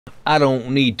I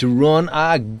don't need to run.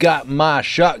 I got my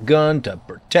shotgun to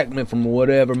protect me from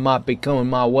whatever might be coming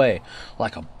my way,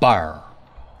 like a bear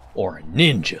or a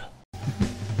ninja.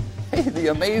 Hey, the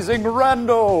amazing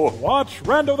Rando! Watch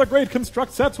Rando the Great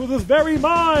construct sets with his very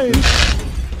mind!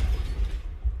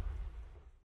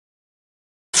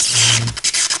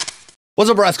 What's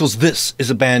up, rascals? This is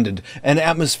Abandoned, an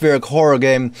atmospheric horror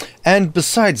game, and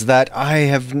besides that, I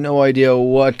have no idea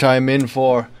what I'm in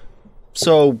for.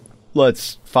 So,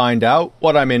 let's find out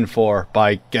what I'm in for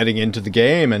by getting into the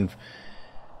game. And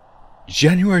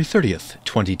January 30th,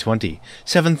 2020,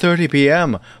 7:30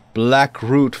 p.m.,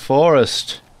 Blackroot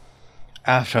Forest.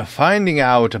 After finding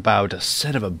out about a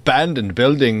set of abandoned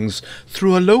buildings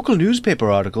through a local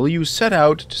newspaper article, you set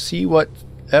out to see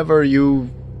whatever you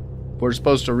were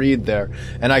supposed to read there.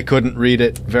 And I couldn't read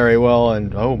it very well,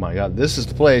 and oh my god, this is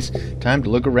the place. Time to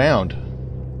look around.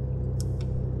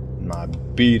 My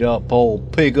beat up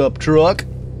old pickup truck.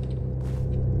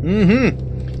 You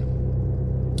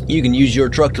can use your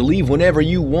truck to leave whenever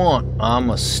you want.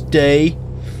 I'ma stay.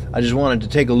 I just wanted to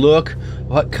take a look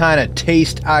what kind of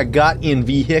taste I got in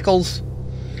vehicles.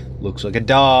 Looks like a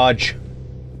Dodge.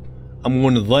 I'm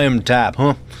one of them type,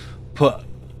 huh?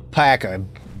 Pack a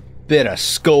bit of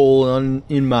skull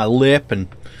in my lip and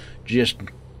just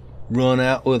run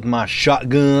out with my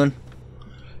shotgun.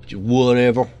 Just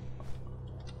whatever.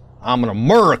 I'm an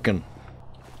American.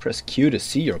 Press Q to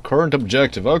see your current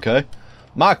objective. Okay.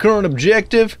 My current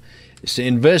objective is to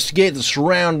investigate the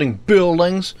surrounding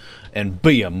buildings and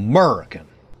be American.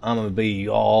 I'm gonna be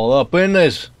all up in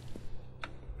this.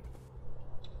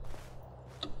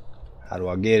 How do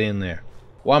I get in there?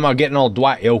 Why am I getting all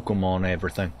Dwight Yoakam on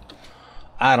everything?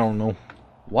 I don't know.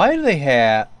 Why do they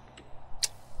have...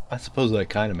 I suppose that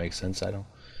kind of makes sense. I don't...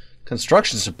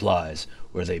 Construction supplies.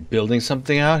 Were they building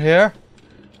something out here?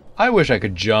 I wish I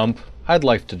could jump. I'd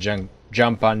like to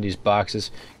jump on these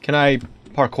boxes. Can I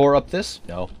parkour up this?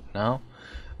 No. No?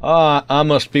 I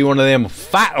must be one of them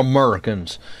fat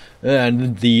Americans.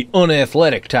 And the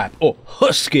unathletic type. Oh,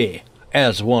 husky,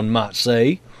 as one might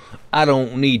say. I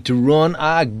don't need to run.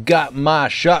 I got my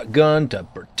shotgun to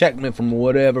protect me from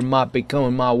whatever might be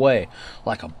coming my way,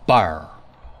 like a bear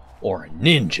or a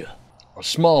ninja. A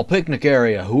small picnic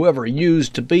area. Whoever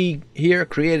used to be here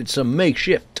created some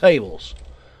makeshift tables.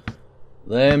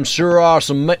 Them sure are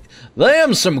some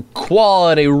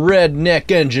quality redneck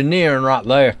engineering right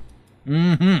there.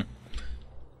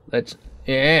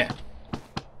 Yeah.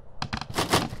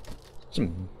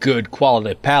 Some good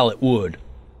quality pallet wood.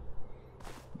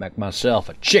 Make myself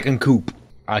a chicken coop.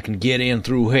 I can get in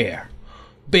through here.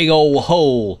 Big old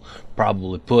hole.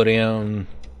 Probably put in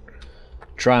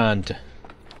trying to...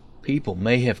 People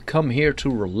may have come here to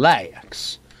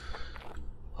relax.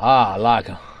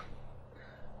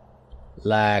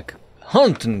 Like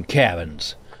hunting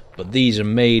cabins. But these are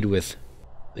made with...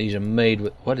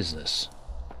 What is this?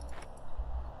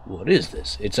 What is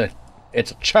this? It's a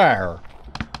chair.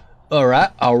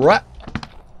 Alright.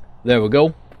 There we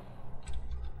go.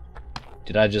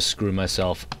 Did I just screw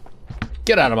myself?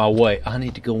 Get out of my way. I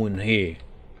need to go in here.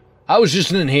 I was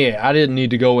just in here. I didn't need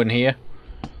to go in here.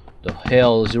 The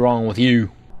hell is wrong with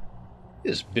you?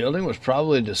 This building was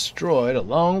probably destroyed a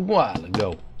long while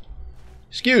ago.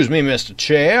 Excuse me, Mr.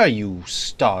 Chair. You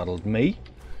startled me.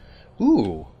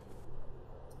 Ooh.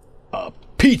 A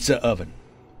pizza oven.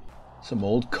 Some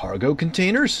old cargo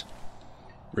containers?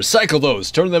 Recycle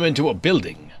those. Turn them into a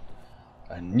building.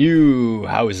 A new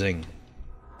housing.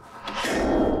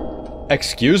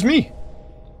 Excuse me?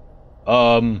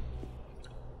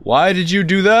 Why did you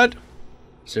do that?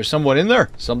 Is there someone in there?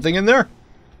 Something in there?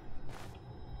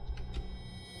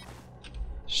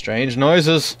 Strange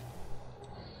noises.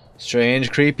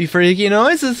 Strange, creepy, freaky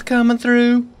noises coming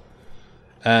through.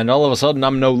 And all of a sudden,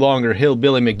 I'm no longer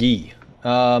Hillbilly McGee.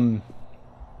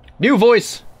 New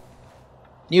voice.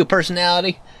 New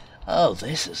personality. Oh,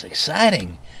 this is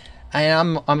exciting.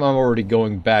 I'm already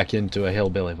going back into a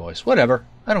hillbilly voice. Whatever.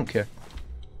 I don't care.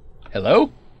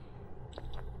 Hello?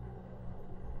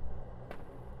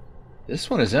 This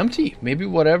one is empty. Maybe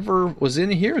whatever was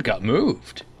in here got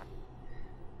moved.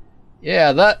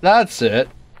 Yeah, that's it.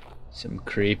 Some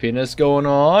creepiness going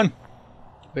on.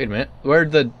 Wait a minute.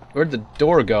 Where'd the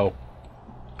door go?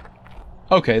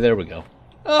 Okay, there we go.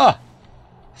 Ah!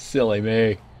 Silly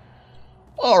me.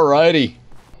 Alrighty.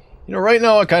 You know, right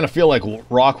now I kind of feel like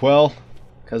Rockwell.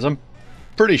 Because I'm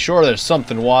pretty sure there's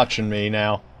something watching me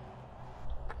now.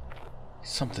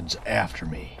 Something's after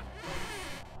me.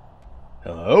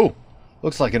 Hello?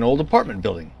 Looks like an old apartment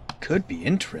building. Could be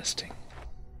interesting.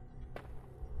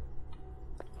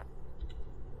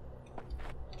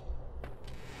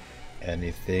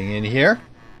 Anything in here?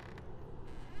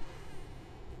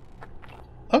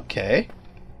 Okay.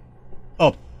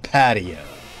 A patio.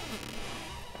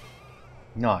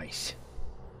 Nice.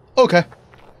 Okay.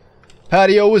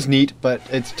 Patio was neat, but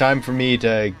it's time for me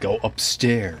to go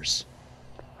upstairs.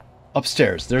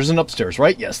 Upstairs. There's an upstairs,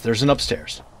 right? Yes, there's an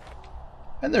upstairs.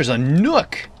 And there's a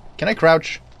nook. Can I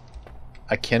crouch?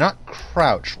 I cannot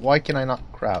crouch. Why can I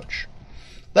not crouch?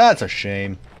 That's a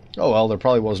shame. Oh well, there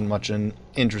probably wasn't much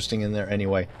interesting in there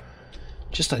anyway.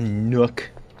 Just a nook.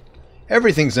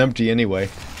 Everything's empty anyway.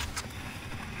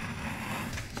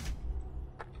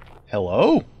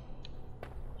 Hello?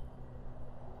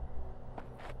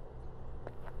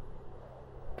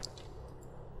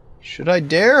 Should I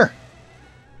dare?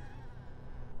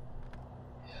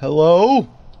 Hello?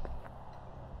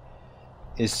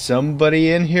 Is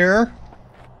somebody in here?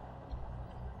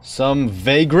 Some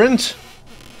vagrant?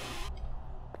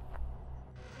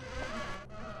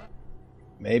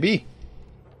 Maybe.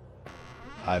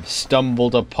 I've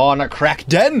stumbled upon a cracked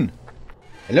den.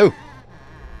 Hello.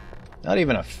 Not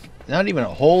even a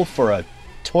hole for a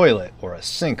toilet or a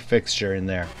sink fixture in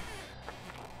there.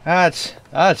 That's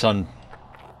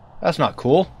not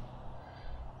cool.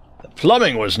 The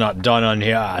plumbing was not done on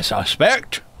here, I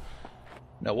suspect.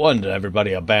 No wonder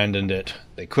everybody abandoned it.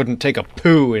 They couldn't take a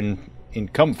poo in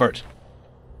comfort.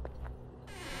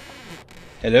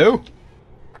 Hello?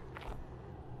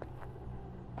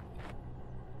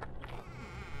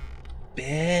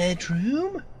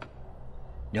 Bedroom?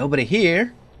 Nobody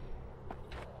here.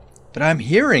 But I'm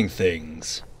hearing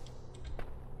things.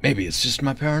 Maybe it's just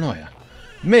my paranoia.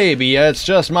 Maybe it's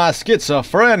just my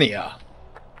schizophrenia.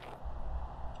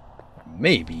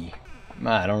 Maybe.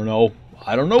 I don't know.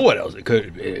 I don't know what else. It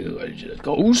could be a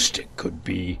ghost. It could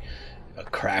be a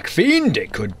crack fiend.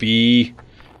 It could be...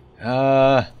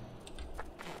 I'm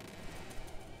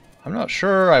not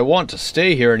sure I want to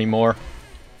stay here anymore.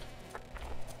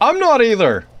 I'm not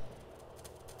either.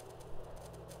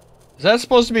 Is that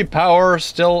supposed to be power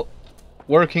still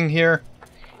working here?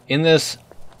 In this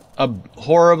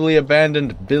horribly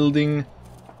abandoned building?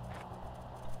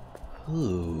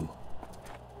 Ooh.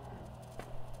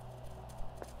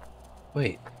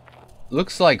 Wait.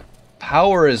 Looks like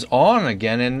power is on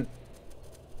again and...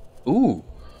 Ooh.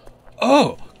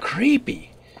 Oh,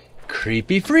 creepy.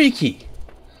 Creepy freaky.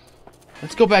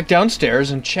 Let's go back downstairs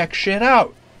and check shit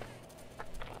out.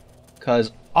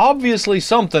 'Cause obviously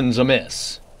something's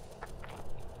amiss.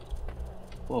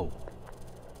 Whoa.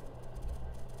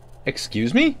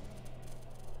 Excuse me?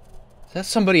 Is that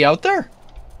somebody out there?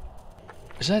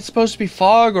 Is that supposed to be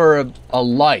fog or a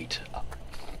light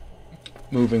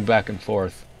moving back and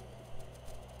forth?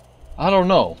 I don't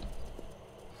know.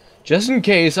 Just in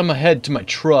case, I'm gonna head to my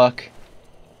truck.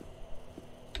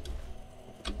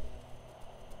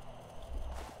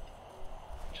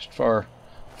 Just for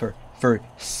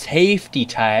safety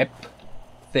type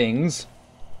things.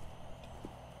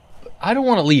 But I don't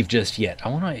want to leave just yet. I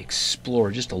want to explore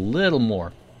just a little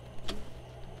more.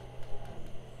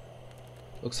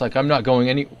 Looks like I'm not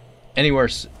going anywhere.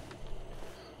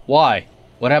 Why?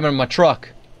 What happened to my truck?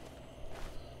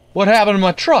 What happened to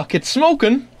my truck? It's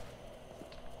smoking.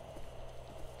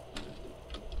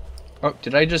 Oh,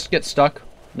 did I just get stuck?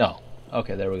 No.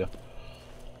 Okay, there we go.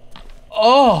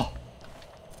 Oh!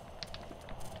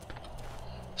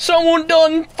 Someone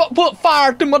done put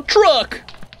fire to my truck!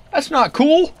 That's not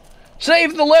cool.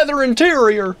 Save the leather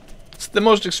interior. It's the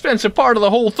most expensive part of the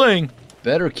whole thing.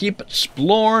 Better keep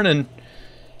exploring and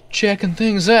checking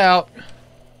things out.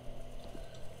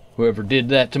 Whoever did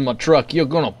that to my truck, you're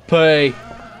gonna pay.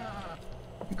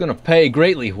 You're gonna pay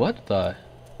greatly. What the?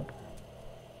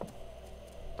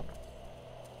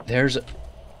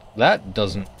 That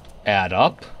doesn't add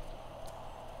up.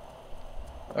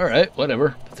 Alright,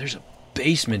 whatever. But there's a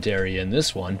basement area in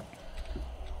this one.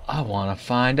 I want to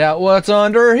find out what's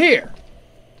under here.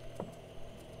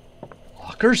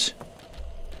 Lockers?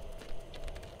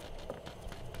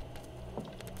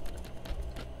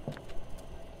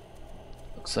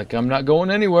 Looks like I'm not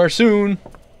going anywhere soon.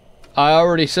 I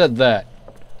already said that.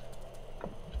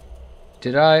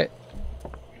 Did I?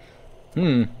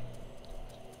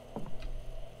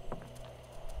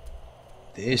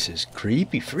 This is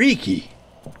creepy freaky.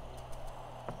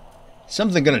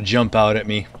 Something's gonna jump out at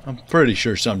me. I'm pretty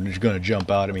sure something's gonna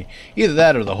jump out at me. Either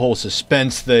that or the whole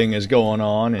suspense thing is going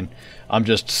on and I'm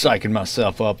just psyching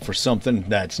myself up for something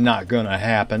that's not gonna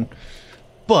happen.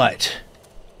 But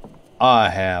I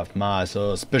have my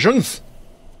suspicions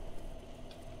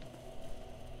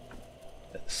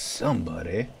that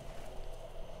somebody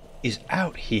is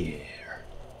out here.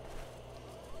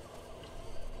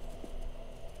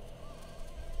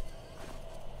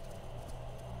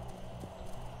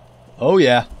 Oh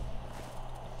yeah.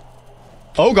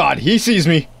 Oh god, he sees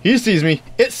me. He sees me.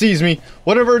 It sees me.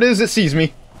 Whatever it is, it sees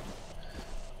me.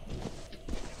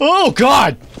 Oh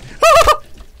god!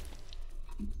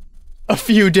 A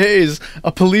few days,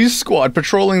 a police squad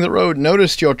patrolling the road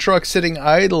noticed your truck sitting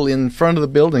idle in front of the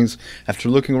buildings. After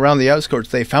looking around the outskirts,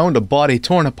 they found a body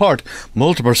torn apart,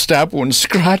 multiple stab wounds,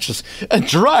 scratches, and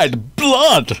dried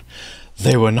blood.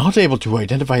 They were not able to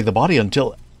identify the body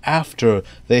until after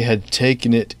they had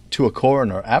taken it to a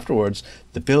coroner. Afterwards,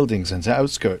 the buildings and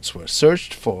outskirts were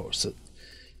searched for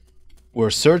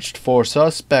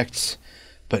suspects,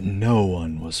 but no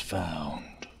one was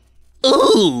found.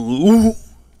 Ooh.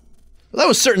 That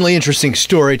was certainly interesting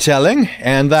storytelling,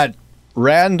 and that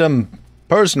random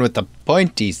person with the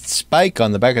pointy spike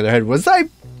on the back of their head, was I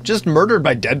just murdered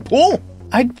by Deadpool?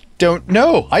 I don't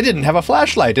know. I didn't have a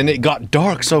flashlight, and it got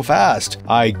dark so fast.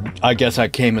 I guess I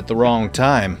came at the wrong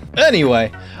time. Anyway,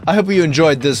 I hope you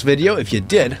enjoyed this video. If you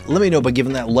did, let me know by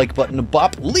giving that like button a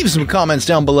bop, leave some comments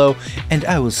down below, and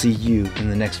I will see you in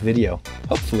the next video.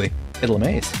 Hopefully, it'll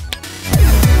amaze.